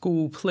for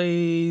school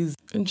plays,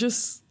 and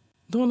just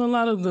doing a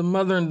lot of the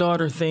mother and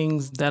daughter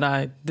things that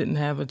I didn't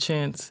have a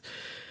chance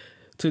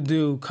to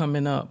do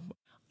coming up.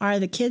 Are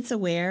the kids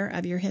aware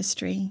of your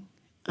history,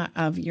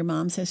 of your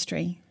mom's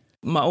history?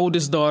 My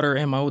oldest daughter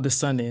and my oldest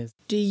son is.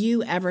 Do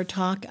you ever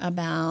talk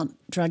about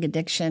drug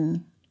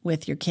addiction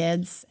with your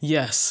kids?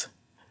 Yes,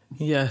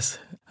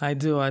 I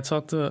do. I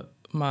talk to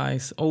my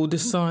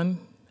oldest son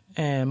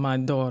and my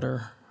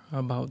daughter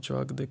about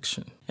drug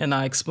addiction. And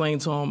I explain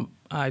to them,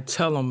 I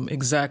tell them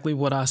exactly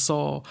what I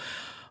saw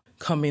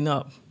coming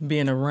up,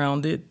 being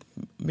around it,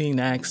 being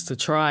asked to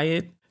try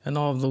it, and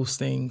all of those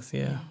things,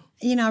 yeah.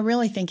 I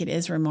really think it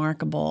is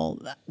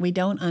remarkable. We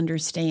don't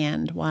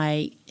understand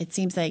why it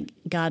seems like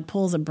God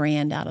pulls a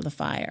brand out of the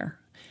fire,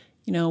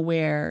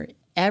 where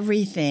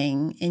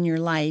everything in your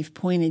life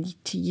pointed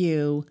to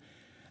you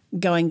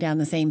going down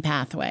the same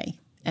pathway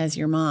as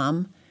your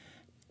mom.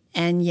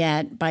 And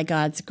yet, by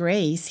God's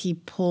grace, he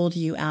pulled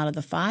you out of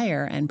the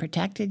fire and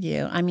protected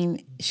you. I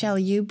mean,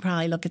 Shelley, you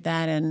probably look at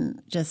that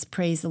and just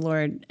praise the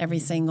Lord every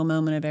single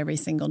moment of every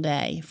single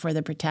day for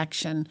the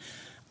protection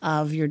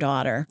of your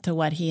daughter, to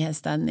what he has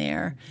done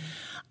there.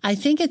 I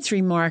think it's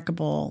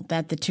remarkable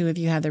that the two of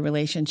you have the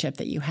relationship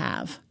that you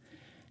have.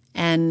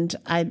 And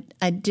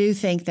I do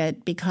think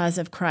that because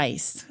of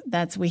Christ,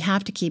 we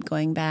have to keep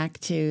going back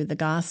to the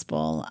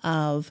gospel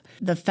of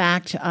the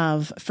fact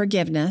of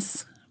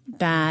forgiveness,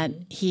 that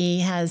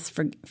he has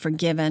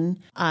forgiven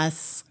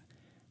us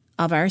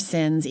of our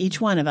sins, each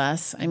one of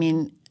us. I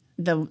mean,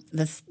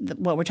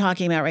 what we're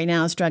talking about right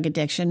now is drug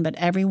addiction, but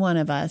every one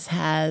of us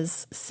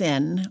has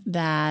sin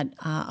that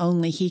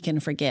only He can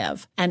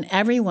forgive. And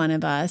every one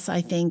of us,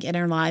 I think, in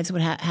our lives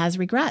has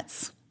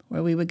regrets,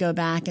 where we would go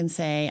back and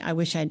say, I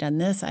wish I'd done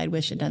this, I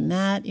wish I'd done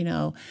that,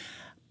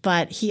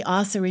 But He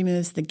also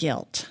removes the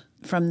guilt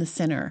from the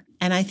sinner.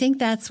 And I think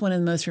that's one of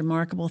the most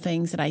remarkable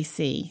things that I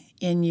see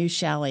in you,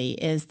 Shelley,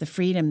 is the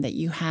freedom that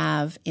you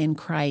have in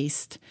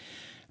Christ,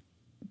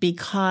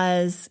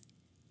 because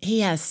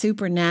He has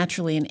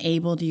supernaturally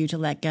enabled you to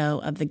let go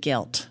of the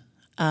guilt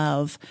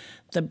of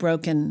the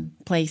broken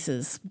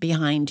places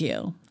behind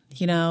you,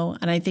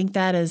 and I think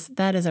that is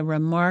a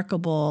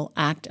remarkable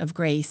act of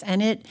grace.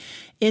 And it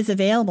is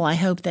available. I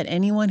hope that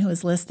anyone who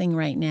is listening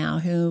right now,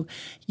 who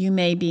you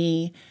may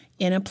be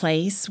in a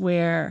place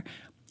where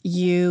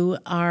you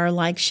are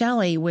like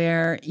Shelley,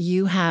 where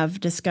you have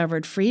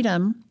discovered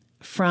freedom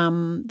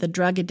from the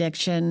drug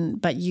addiction,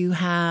 but you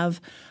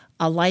have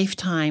a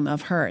lifetime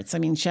of hurts. I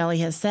mean, Shelley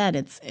has said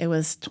it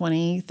was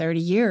 20, 30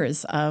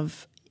 years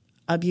of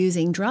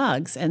abusing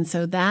drugs. And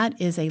so that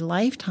is a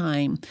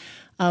lifetime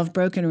of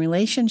broken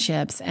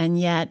relationships. And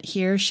yet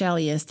here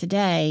Shelley is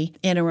today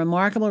in a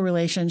remarkable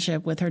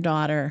relationship with her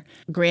daughter,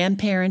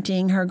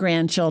 grandparenting her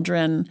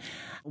grandchildren,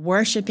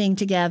 worshiping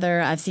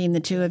together. I've seen the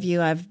two of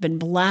you. I've been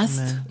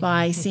blessed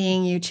by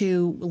seeing you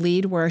two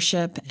lead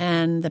worship,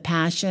 and the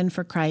passion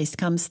for Christ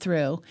comes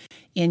through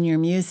in your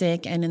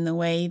music and in the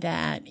way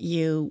that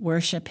you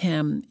worship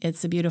Him.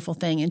 It's a beautiful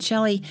thing. And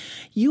Shelley,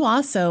 you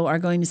also are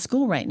going to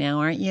school right now,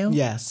 aren't you?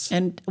 Yes.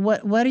 And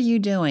what are you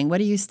doing?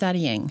 What are you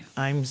studying?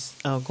 I'm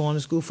going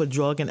to school for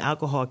drug and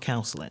alcohol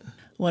counseling.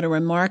 What a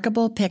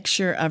remarkable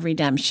picture of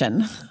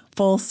redemption,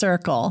 full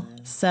circle.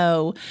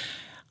 So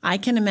I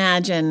can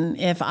imagine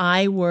if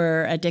I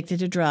were addicted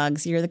to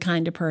drugs, you're the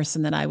kind of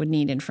person that I would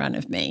need in front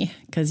of me,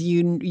 because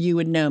you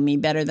would know me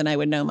better than I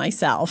would know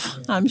myself,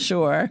 I'm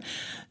sure.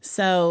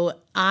 So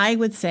I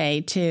would say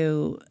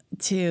to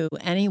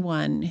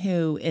anyone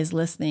who is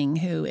listening,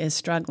 who is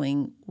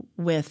struggling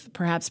with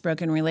perhaps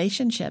broken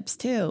relationships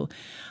too,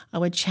 I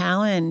would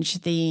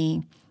challenge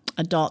the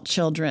adult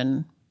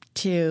children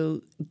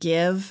to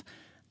give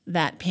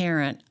that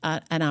parent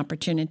an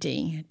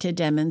opportunity to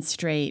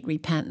demonstrate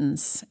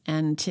repentance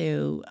and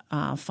to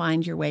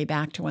find your way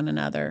back to one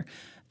another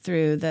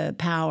through the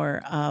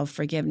power of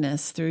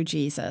forgiveness through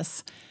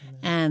Jesus. Amen.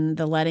 And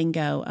the letting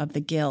go of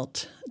the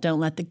guilt. Don't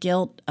let the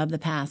guilt of the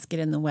past get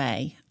in the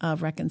way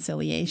of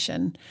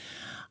reconciliation.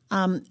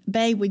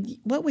 Bay,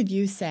 what would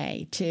you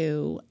say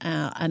to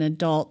an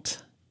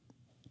adult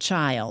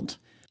child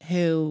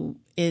who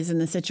is in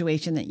the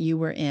situation that you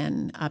were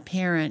in, a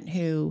parent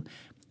who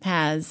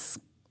has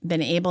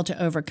been able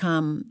to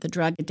overcome the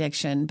drug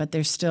addiction, but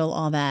there's still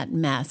all that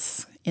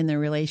mess in the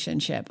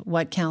relationship?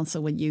 What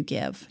counsel would you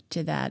give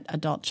to that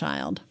adult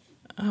child?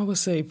 I would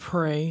say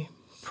pray.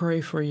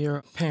 Pray for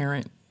your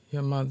parent,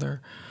 your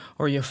mother,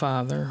 or your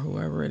father,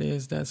 whoever it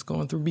is that's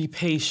going through. Be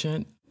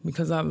patient,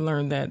 because I've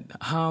learned that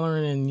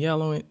hollering and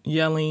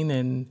yelling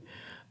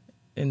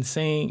and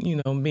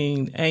saying,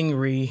 being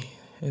angry,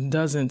 it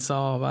doesn't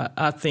solve.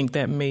 I think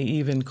that may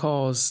even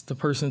cause the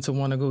person to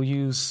want to go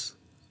use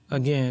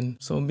again.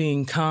 So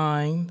being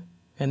kind,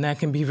 and that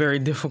can be very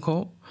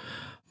difficult.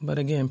 But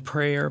again,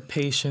 prayer,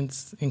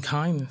 patience, and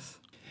kindness.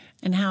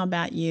 And how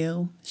about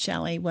you,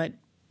 Shelley? What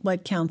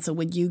counsel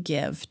would you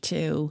give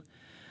to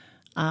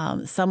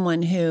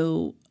someone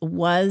who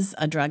was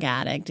a drug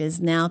addict, is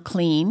now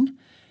clean,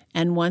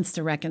 and wants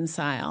to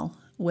reconcile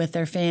with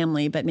their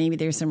family, but maybe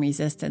there's some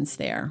resistance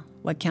there?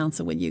 What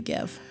counsel would you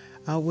give?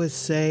 I would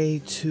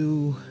say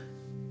to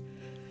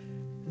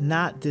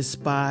not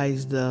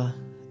despise the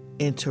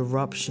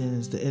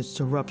interruptions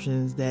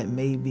that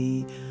may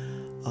be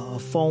a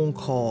phone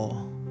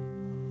call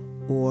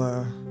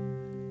or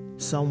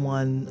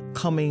someone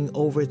coming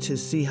over to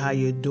see how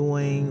you're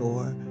doing,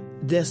 or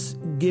just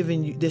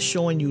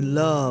showing you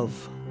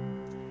love,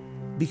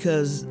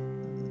 because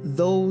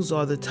those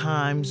are the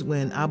times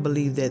when I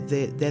believe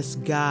that's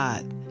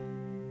God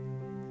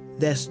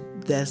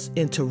that's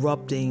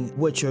interrupting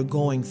what you're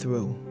going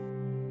through.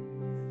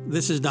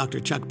 This is Dr.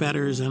 Chuck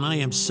Betters, and I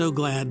am so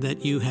glad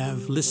that you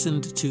have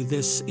listened to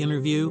this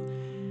interview.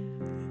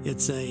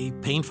 It's a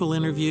painful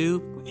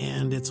interview,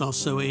 and it's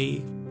also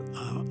a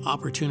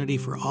opportunity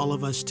for all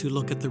of us to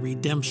look at the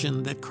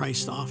redemption that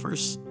Christ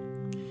offers.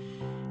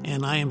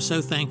 And I am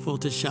so thankful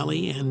to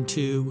Shelley and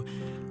to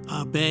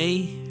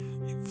Bay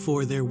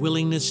for their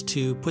willingness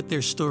to put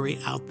their story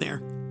out there.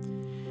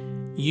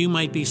 You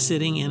might be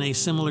sitting in a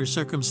similar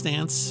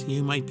circumstance.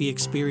 You might be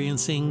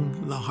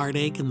experiencing the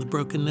heartache and the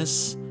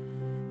brokenness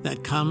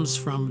that comes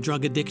from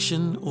drug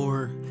addiction,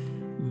 or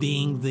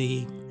being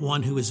the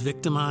one who is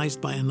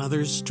victimized by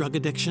another's drug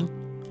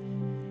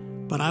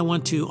addiction. But I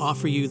want to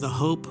offer you the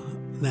hope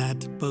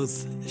that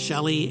both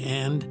Shelley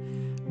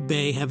and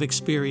Bay have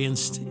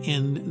experienced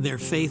in their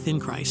faith in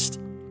Christ.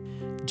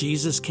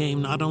 Jesus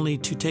came not only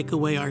to take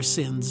away our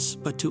sins,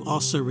 but to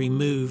also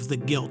remove the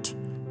guilt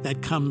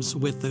that comes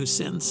with those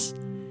sins.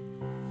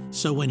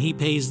 So when he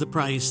pays the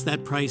price,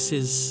 that price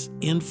is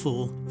in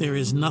full. There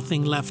is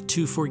nothing left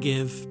to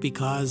forgive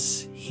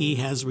because he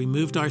has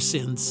removed our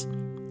sins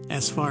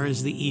as far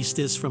as the east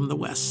is from the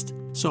west.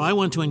 So I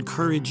want to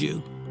encourage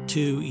you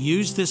to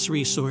use this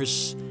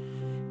resource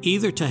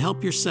either to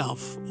help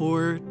yourself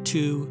or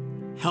to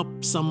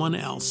help someone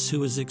else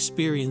who is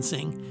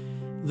experiencing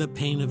the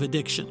pain of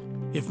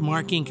addiction. If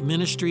Mark Inc.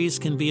 Ministries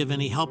can be of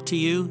any help to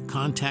you,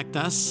 contact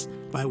us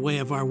by way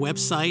of our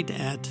website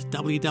at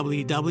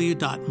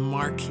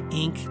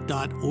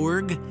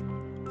www.markinc.org.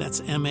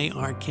 That's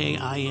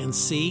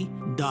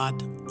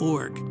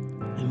markinc.org.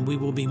 And we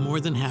will be more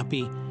than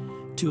happy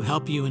to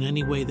help you in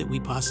any way that we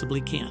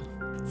possibly can.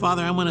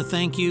 Father, I want to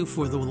thank you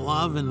for the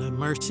love and the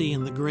mercy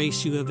and the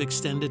grace you have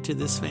extended to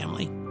this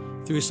family.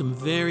 Through some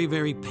very,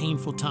 very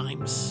painful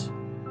times,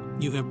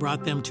 you have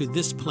brought them to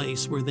this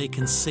place where they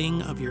can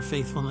sing of your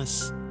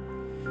faithfulness.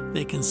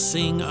 They can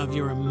sing of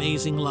your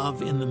amazing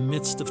love in the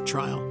midst of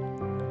trial,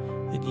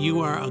 that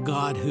you are a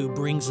God who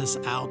brings us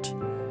out.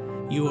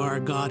 You are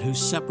a God who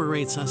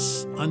separates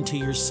us unto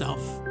yourself.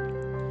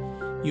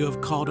 You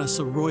have called us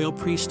a royal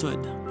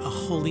priesthood, a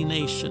holy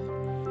nation,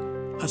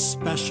 a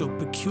special,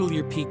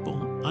 peculiar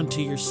people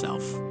unto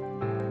yourself.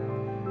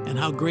 And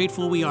how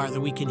grateful we are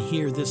that we can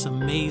hear this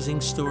amazing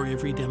story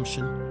of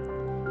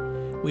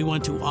redemption. We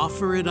want to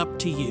offer it up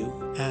to you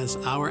as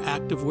our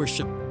act of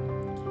worship.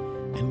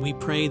 And we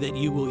pray that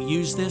you will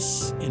use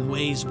this in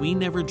ways we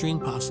never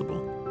dreamed possible,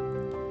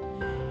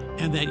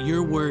 and that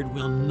your word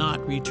will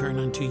not return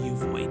unto you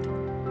void.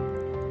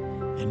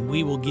 And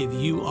we will give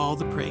you all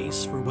the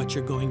praise for what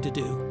you're going to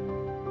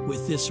do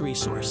with this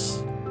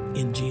resource.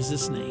 In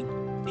Jesus' name,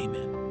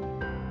 amen.